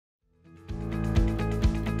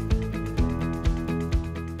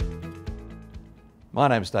My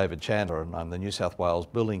name's David Chandler and I'm the New South Wales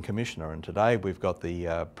Building Commissioner, and today we've got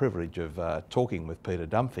the privilege of talking with Peter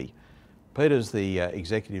Dunphy. Peter's the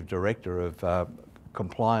Executive Director of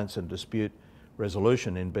Compliance and Dispute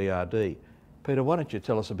Resolution in BRD. Peter, why don't you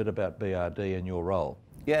tell us a bit about BRD and your role?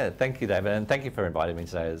 Yeah, thank you, David, and thank you for inviting me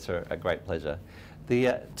today. It's a great pleasure.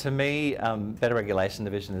 To me, Better Regulation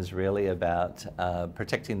Division is really about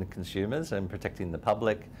protecting the consumers and protecting the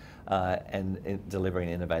public and delivering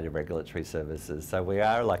innovative regulatory services. So we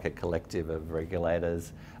are like a collective of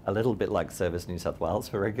regulators, a little bit like Service New South Wales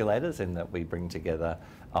for regulators, in that we bring together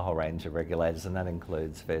a whole range of regulators, and that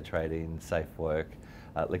includes fair trading, safe work,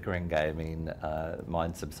 liquor and gaming,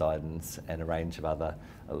 mine subsidence, and a range of other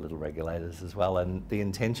little regulators as well. And the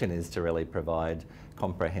intention is to really provide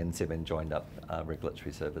comprehensive and joined up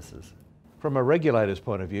regulatory services. From a regulator's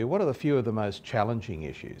point of view, what are the few of the most challenging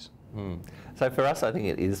issues? So for us, I think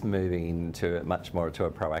it is moving to much more to a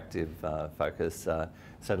proactive focus.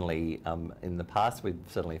 Certainly in the past, we've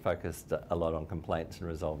certainly focused a lot on complaints and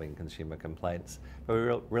resolving consumer complaints, but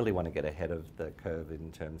we really want to get ahead of the curve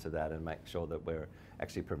in terms of that and make sure that we're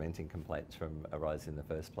actually preventing complaints from arising in the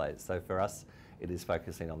first place. So for us, it is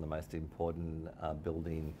focusing on the most important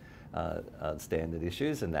building standard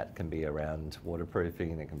issues, and that can be around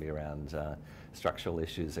waterproofing, it can be around structural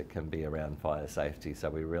issues, it can be around fire safety. So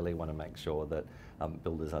we really want to make sure that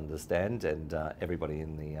builders understand, and everybody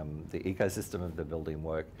in the ecosystem of the building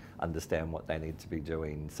work understand what they need to be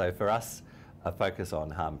doing. So for us, a focus on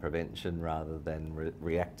harm prevention rather than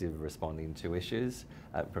reactive responding to issues,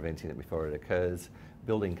 preventing it before it occurs,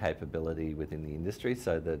 building capability within the industry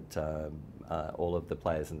so that all of the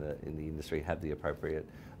players in the industry have the appropriate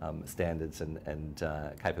standards and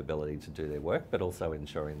capability to do their work, but also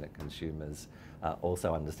ensuring that consumers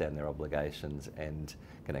also understand their obligations and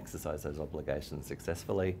can exercise those obligations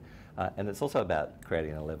successfully. And it's also about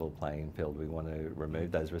creating a level playing field. We want to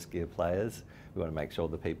remove those riskier players. We want to make sure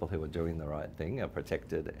the people who are doing the right thing are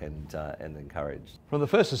protected and encouraged. From the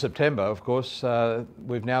 1st of September, of course,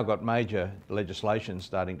 we've now got major legislation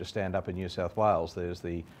starting to stand up in New South Wales. There's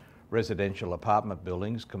the Residential Apartment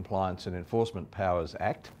Buildings Compliance and Enforcement Powers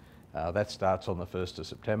Act. That starts on the 1st of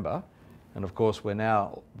September. And of course, we're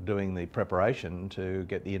now doing the preparation to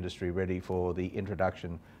get the industry ready for the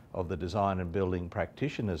introduction of the Design and Building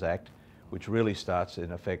Practitioners Act, which really starts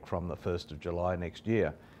in effect from the 1st of July next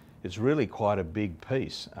year. It's really quite a big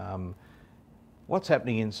piece. What's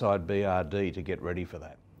happening inside BRD to get ready for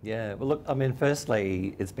that? Yeah, well look, I mean,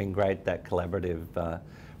 firstly, it's been great, that collaborative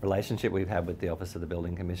relationship we've had with the Office of the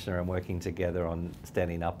Building Commissioner and working together on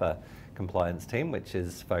standing up a compliance team which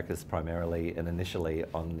is focused primarily and initially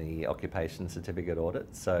on the occupation certificate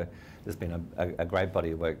audits. So there's been a great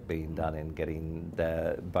body of work being done in getting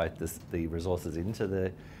both the resources into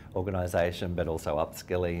the organisation, but also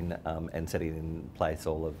upskilling and setting in place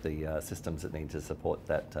all of the systems that need to support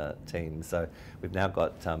that team. So we've now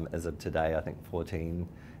got, as of today, I think 14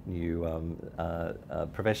 new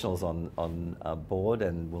professionals on board,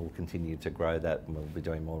 and we'll continue to grow that, and we'll be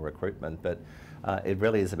doing more recruitment. But it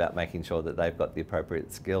really is about making sure that they've got the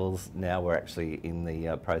appropriate skills. Now we're actually in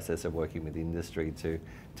the process of working with industry to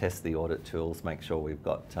test the audit tools, make sure we've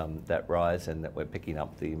got that right and that we're picking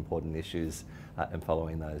up the important issues and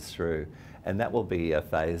following those through. And that will be a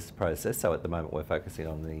phased process. So at the moment we're focusing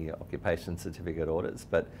on the occupation certificate audits,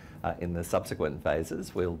 but in the subsequent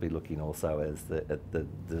phases we'll be looking also at the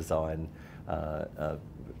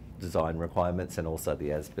design requirements and also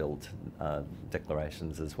the as-built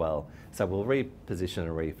declarations as well. So we'll reposition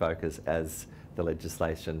and refocus as the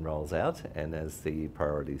legislation rolls out and as the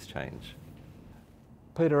priorities change.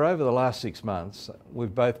 Peter, over the last 6 months,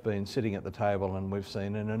 we've both been sitting at the table and we've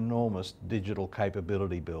seen an enormous digital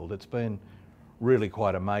capability build. It's been really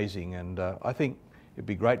quite amazing, and I think it'd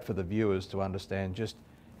be great for the viewers to understand just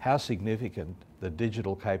how significant the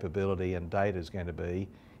digital capability and data is going to be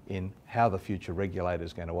in how the future regulator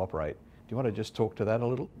is going to operate. Do you want to just talk to that a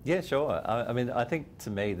little? Yeah, sure. I mean, I think to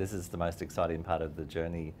me this is the most exciting part of the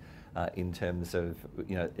journey in terms of,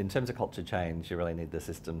 in terms of culture change. You really need the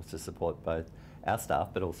systems to support both our staff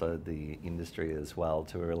but also the industry as well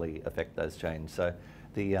to really affect those changes. So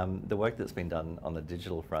the work that's been done on the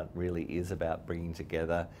digital front really is about bringing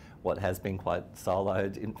together what has been quite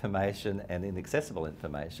siloed information and inaccessible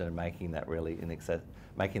information and making that really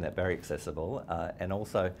making that very accessible and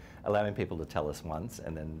also allowing people to tell us once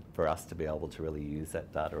and then for us to be able to really use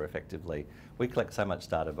that data effectively. We collect so much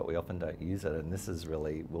data but we often don't use it, and this is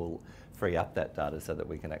really will free up that data so that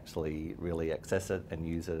we can actually really access it and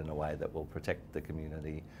use it in a way that will protect the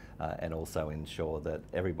community and also ensure that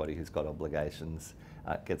everybody who's got obligations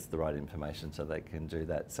gets the right information so they can do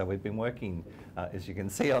that. So we've been working, as you can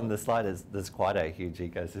see on the slide, there's quite a huge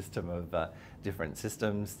ecosystem of different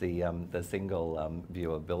systems. The single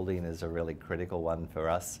view of building is a really critical one for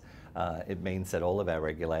us. It means that all of our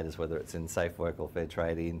regulators, whether it's in safe work or fair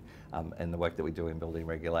trading, and the work that we do in building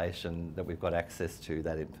regulation, that we've got access to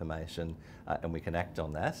that information and we can act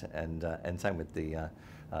on that. And same with the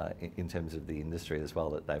in terms of the industry as well,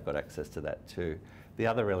 that they've got access to that too. The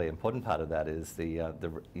other really important part of that is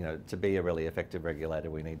to be a really effective regulator,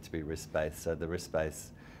 we need to be risk-based. So the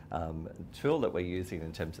risk-based tool that we're using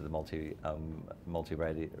in terms of the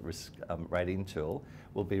multi-risk rating tool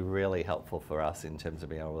will be really helpful for us in terms of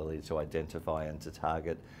being able to identify and to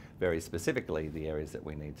target very specifically the areas that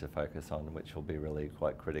we need to focus on, which will be really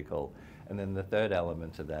quite critical. And then the third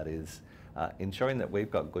element of that is ensuring that we've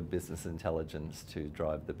got good business intelligence to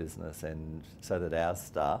drive the business, and so that our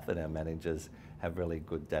staff and our managers have really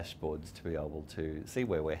good dashboards to be able to see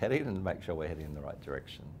where we're heading and make sure we're heading in the right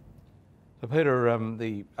direction. So Peter,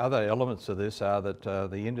 the other elements of this are that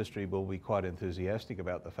the industry will be quite enthusiastic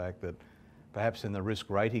about the fact that perhaps in the risk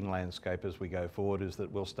rating landscape as we go forward is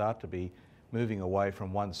that we'll start to be moving away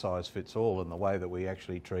from one size fits all in the way that we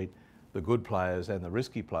actually treat the good players and the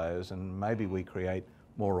risky players, and maybe we create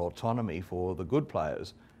more autonomy for the good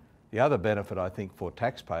players. The other benefit, I think, for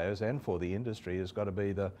taxpayers and for the industry has got to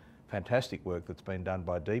be the fantastic work that's been done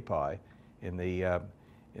by DPI in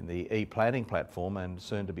the e-planning platform, and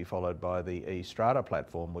soon to be followed by the e-strata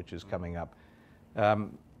platform, which is coming up.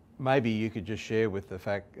 Maybe you could just share with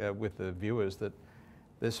the viewers that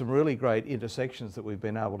there's some really great intersections that we've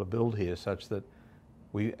been able to build here, such that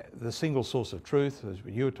the single source of truth, as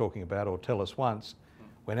you were talking about, or tell us once,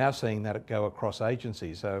 we're now seeing that go across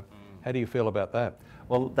agencies. So how do you feel about that?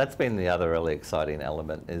 Well, that's been the other really exciting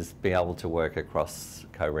element, is being able to work across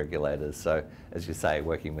co-regulators. So, as you say,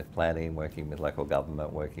 working with planning, working with local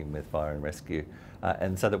government, working with fire and rescue,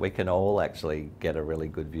 and so that we can all actually get a really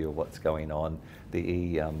good view of what's going on. The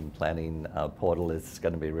e-planning portal is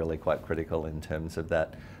going to be really quite critical in terms of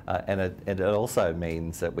that. And it also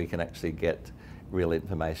means that we can actually get real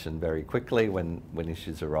information very quickly when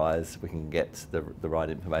issues arise. We can get the right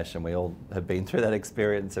information. We all have been through that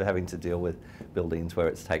experience of having to deal with buildings where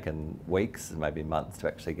it's taken weeks and maybe months to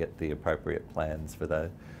actually get the appropriate plans for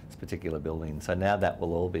those particular buildings. So now that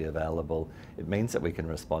will all be available. It means that we can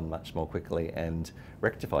respond much more quickly and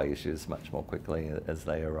rectify issues much more quickly as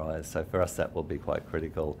they arise. So for us, that will be quite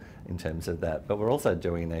critical in terms of that. But we're also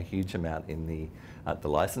doing a huge amount in the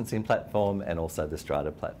licensing platform and also the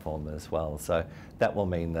strata platform as well. So that will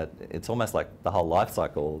mean that it's almost like the whole life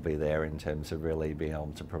cycle will be there in terms of really being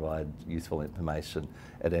able to provide useful information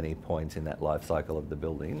at any point in that life cycle of the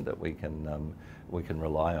building that we can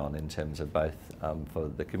rely on, in terms of both for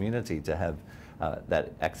the community to have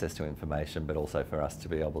that access to information, but also for us to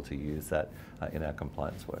be able to use that in our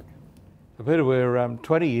compliance work. So Peter, we're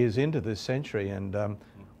 20 years into this century, and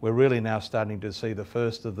we're really now starting to see the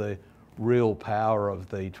first of the real power of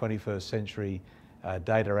the 21st century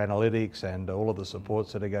data analytics and all of the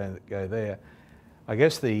supports that are going to go there. I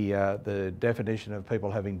guess the definition of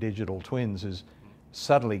people having digital twins is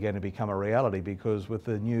suddenly going to become a reality, because with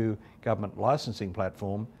the new government licensing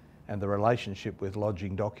platform and the relationship with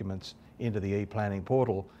lodging documents into the e-planning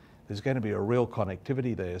portal, there's going to be a real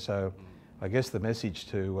connectivity there. So I guess the message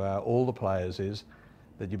to all the players is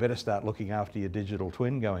that you better start looking after your digital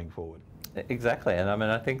twin going forward. Exactly, and I mean,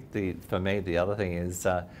 I think for me the other thing is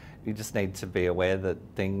you just need to be aware that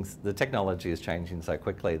the technology is changing so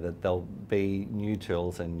quickly that there'll be new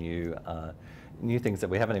tools and new things that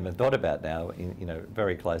we haven't even thought about now,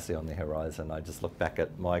 very closely on the horizon. I just look back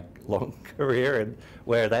at my long career and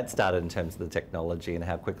where that started in terms of the technology and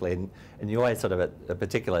how quickly, and you always sort of at a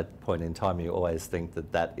particular point in time, you always think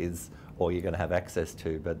that is all you're going to have access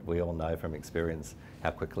to, but we all know from experience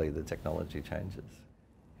how quickly the technology changes.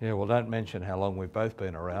 Yeah, well, don't mention how long we've both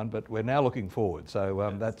been around, but we're now looking forward.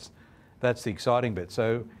 So yes. That's the exciting bit.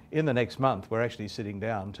 So in the next month, we're actually sitting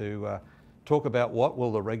down to talk about what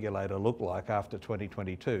will the regulator look like after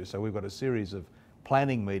 2022. So we've got a series of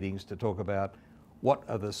planning meetings to talk about what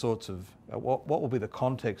are the sorts of, what will be the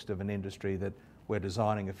context of an industry that we're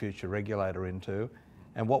designing a future regulator into,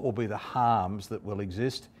 and what will be the harms that will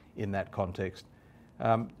exist in that context.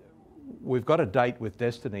 We've got a date with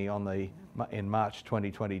Destiny in March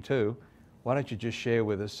 2022. Why don't you just share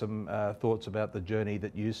with us some thoughts about the journey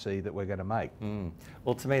that you see that we're going to make?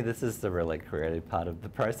 Well, to me, this is the really creative part of the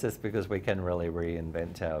process, because we can really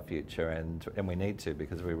reinvent our future, and we need to,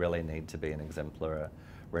 because we really need to be an exemplar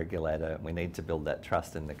regulator. We need to build that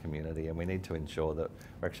trust in the community, and we need to ensure that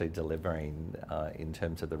we're actually delivering in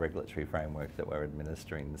terms of the regulatory framework that we're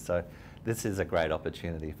administering. So this is a great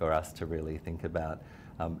opportunity for us to really think about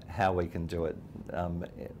how we can do it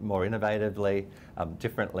more innovatively,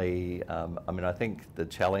 differently. I mean, I think the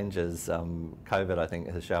challenges, COVID, I think,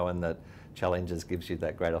 has shown that challenges gives you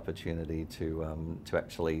that great opportunity to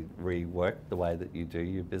actually rework the way that you do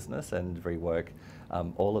your business and rework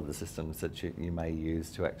all of the systems that you may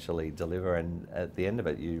use to actually deliver, and at the end of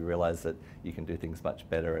it you realise that you can do things much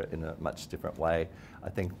better in a much different way. I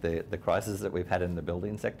think the crisis that we've had in the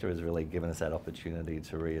building sector has really given us that opportunity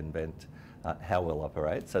to reinvent how we'll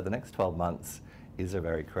operate. So the next 12 months is a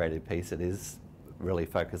very creative piece. It is really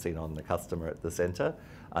focusing on the customer at the centre,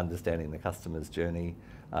 understanding the customer's journey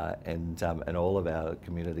and all of our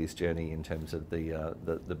community's journey in terms of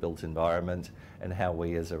the built environment, and how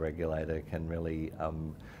we as a regulator can really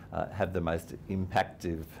have the most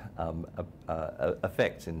impactive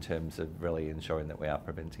effect in terms of really ensuring that we are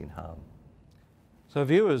preventing harm. So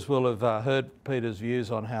viewers will have heard Peter's views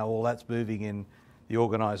on how all that's moving in the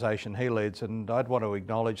organisation he leads, and I'd want to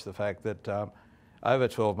acknowledge the fact that over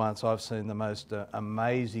 12 months I've seen the most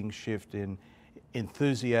amazing shift in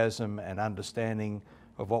enthusiasm and understanding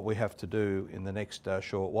of what we have to do in the next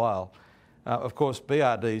short while. Of course,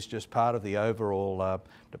 BRD is just part of the overall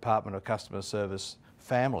Department of Customer Service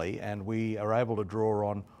family, and we are able to draw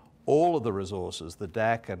on all of the resources, the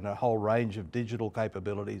DAC and a whole range of digital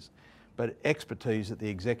capabilities, but expertise at the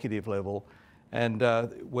executive level. And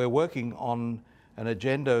we're working on an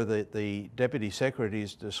agenda that the Deputy Secretary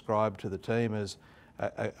has described to the team as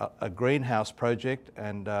a greenhouse project,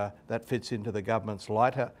 and that fits into the government's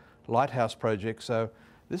lighthouse project. So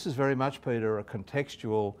this is very much, Peter, a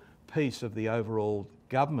contextual piece of the overall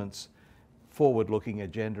government's forward-looking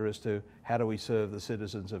agenda as to how do we serve the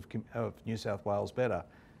citizens of New South Wales better.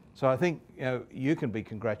 So I think you can be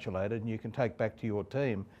congratulated, and you can take back to your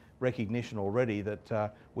team recognition already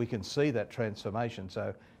that we can see that transformation.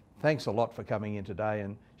 So thanks a lot for coming in today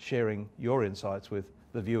and sharing your insights with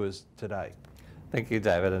the viewers today. Thank you,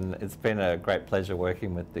 David, and it's been a great pleasure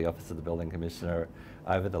working with the Office of the Building Commissioner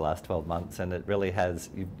over the last 12 months, and it really has,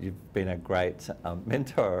 you've been a great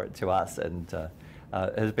mentor to us, and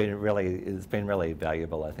it's been really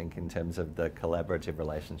valuable, I think, in terms of the collaborative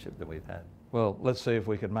relationship that we've had. Well, let's see if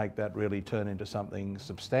we can make that really turn into something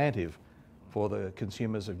substantive for the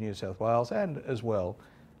consumers of New South Wales, and as well,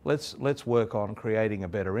 let's work on creating a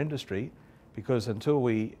better industry, because until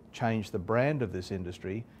we change the brand of this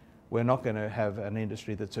industry, we're not going to have an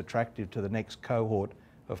industry that's attractive to the next cohort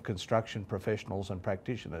of construction professionals and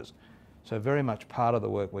practitioners. So very much part of the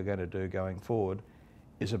work we're going to do going forward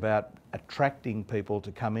is about attracting people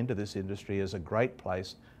to come into this industry as a great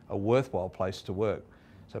place, a worthwhile place to work.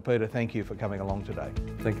 So Peter, thank you for coming along today.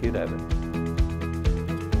 Thank you, David.